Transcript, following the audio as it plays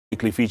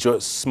weekly feature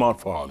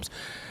Smart Farms.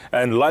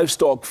 And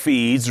livestock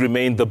feeds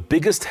remain the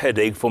biggest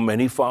headache for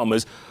many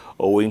farmers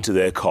owing to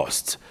their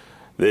costs.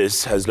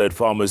 This has led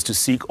farmers to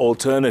seek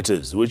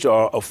alternatives which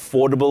are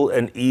affordable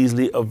and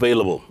easily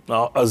available.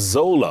 Now,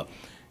 Azolla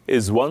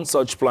is one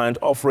such plant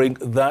offering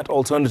that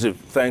alternative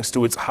thanks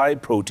to its high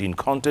protein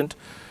content.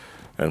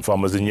 And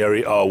farmers in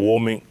Nyeri are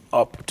warming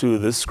up to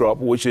this crop,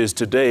 which is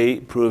today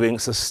proving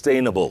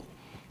sustainable.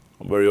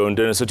 Our very own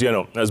Dennis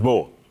Otieno has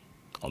more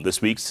on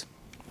this week's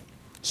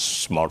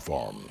Smart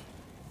Farm.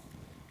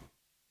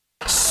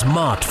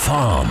 Smart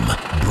Farm,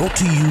 brought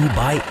to you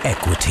by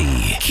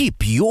Equity. Keep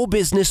your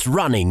business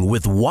running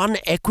with one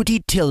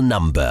Equity till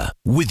number.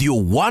 With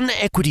your one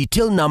Equity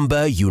till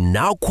number, you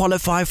now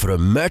qualify for a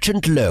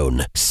merchant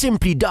loan.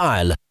 Simply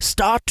dial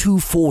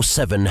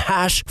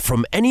 *247#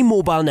 from any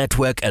mobile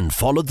network and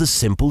follow the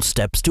simple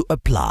steps to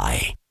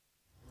apply.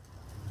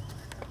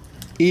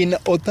 In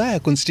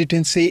Othaya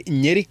constituency,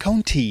 Nyeri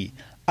County,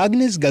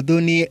 Agnes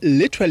Gadoni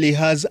literally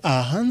has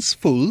her hands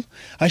full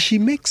as she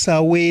makes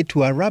her way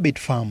to a rabbit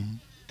farm.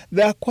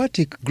 The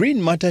aquatic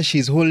green matter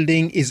she's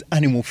holding is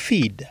animal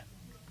feed.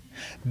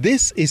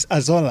 This is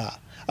Azolla,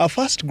 a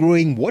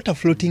fast-growing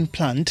water-floating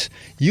plant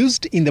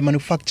used in the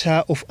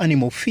manufacture of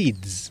animal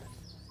feeds.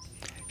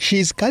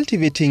 She's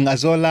cultivating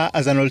Azolla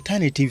as an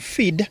alternative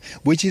feed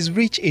which is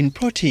rich in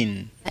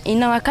protein.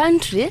 In our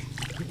country,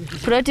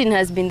 protein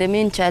has been the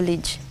main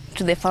challenge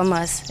to the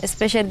farmers,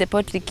 especially the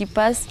poultry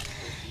keepers,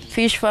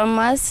 fish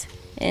farmers,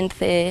 and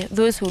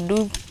those who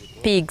do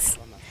pigs.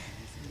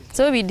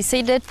 So we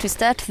decided to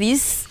start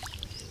this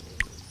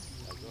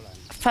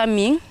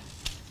farming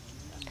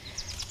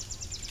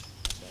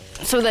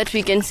so that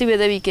we can see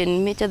whether we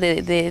can meet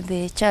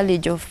the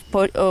challenge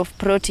of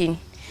protein.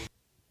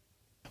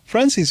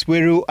 Francis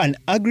Weru, an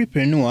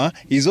agripreneur,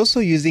 is also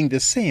using the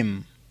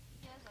same.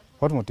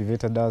 What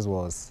motivated us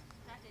was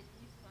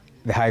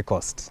the high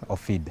cost of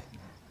feed,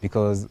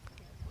 because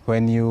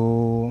when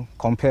you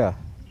compare,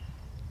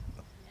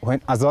 when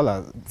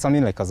Azolla,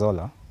 something like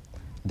Azolla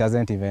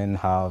doesn't even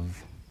have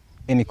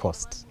any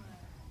cost,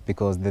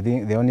 because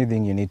the only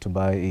thing you need to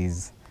buy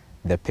is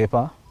the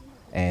paper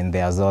and the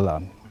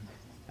Azolla,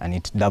 and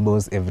it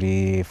doubles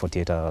every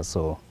 48 hours.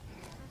 So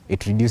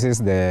it reduces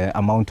the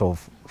amount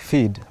of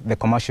feed, the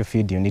commercial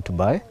feed you need to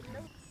buy.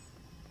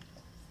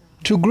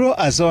 To grow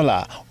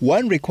Azolla,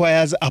 one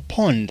requires a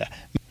pond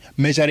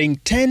measuring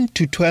 10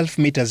 to 12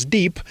 meters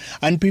deep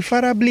and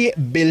preferably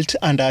built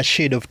under a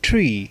shade of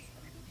tree.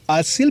 A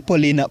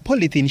silpoline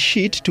polythene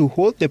sheet to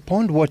hold the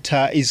pond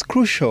water is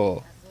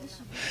crucial.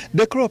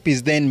 The crop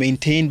is then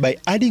maintained by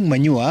adding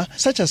manure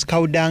such as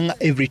cow dung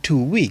every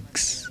 2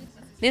 weeks.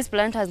 This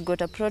plant has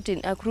got a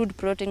crude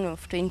protein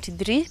of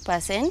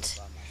 23%.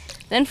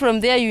 Then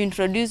from there you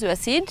introduce your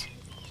seed.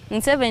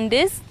 In 7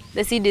 days,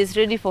 the seed is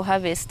ready for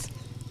harvest.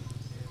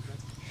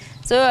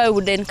 So I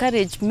would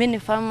encourage many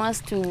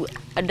farmers to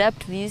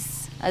adapt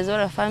this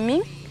Azolla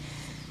farming,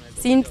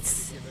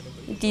 since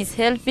it is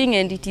helping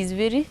and it is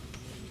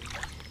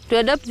to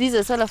adapt this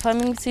Azolla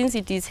farming since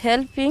it is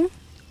helping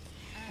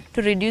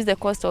to reduce the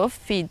cost of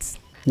feeds.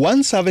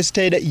 Once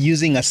harvested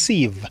using a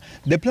sieve,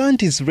 the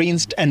plant is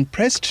rinsed and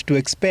pressed to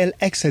expel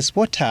excess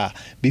water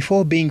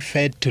before being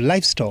fed to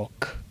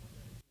livestock.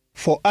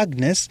 For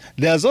Agnes,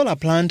 the Azolla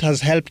plant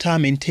has helped her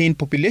maintain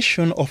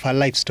population of her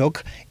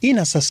livestock in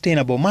a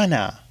sustainable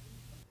manner.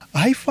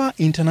 IFA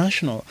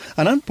International,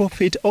 a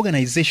non-profit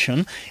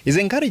organization, is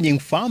encouraging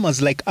farmers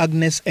like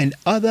Agnes and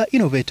other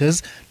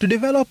innovators to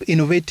develop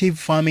innovative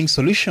farming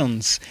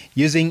solutions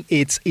using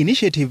its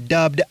initiative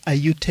dubbed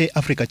Ayute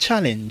Africa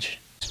Challenge.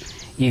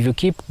 If you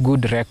keep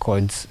good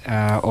records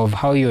of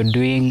how you're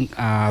doing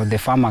the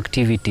farm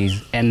activities,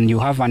 and you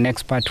have an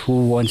expert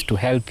who wants to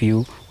help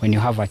you when you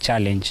have a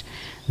challenge,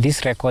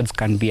 these records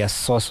can be a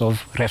source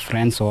of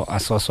reference or a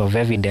source of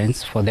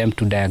evidence for them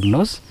to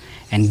diagnose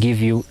and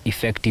give you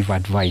effective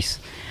advice.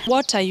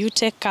 What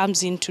Ayute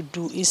comes in to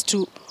do is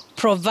to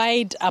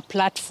provide a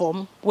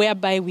platform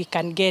whereby we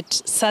can get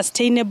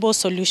sustainable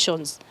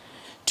solutions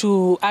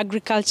to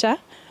agriculture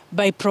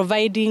by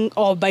providing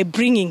or by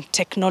bringing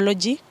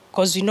technology,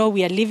 because we know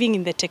we are living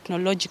in the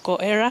technological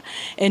era,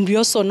 and we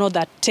also know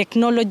that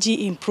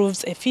technology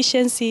improves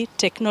efficiency,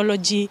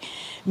 technology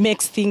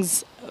makes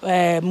things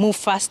move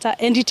faster,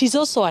 and it is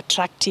also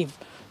attractive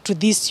to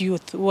these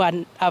youth who are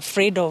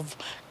afraid of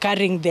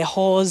carrying the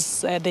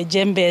hose, the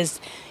djembes.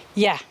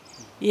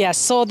 Yeah,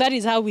 so that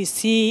is how we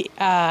see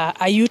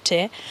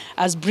Ayute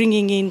as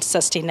bringing in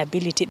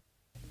sustainability.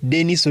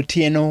 Dennis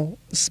Otieno,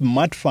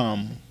 Smart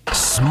Farm.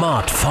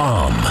 Smart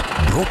Farm,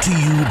 brought to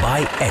you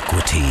by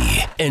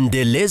Equity.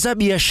 Endeleza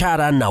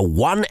biashara na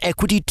one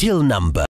Equity till number.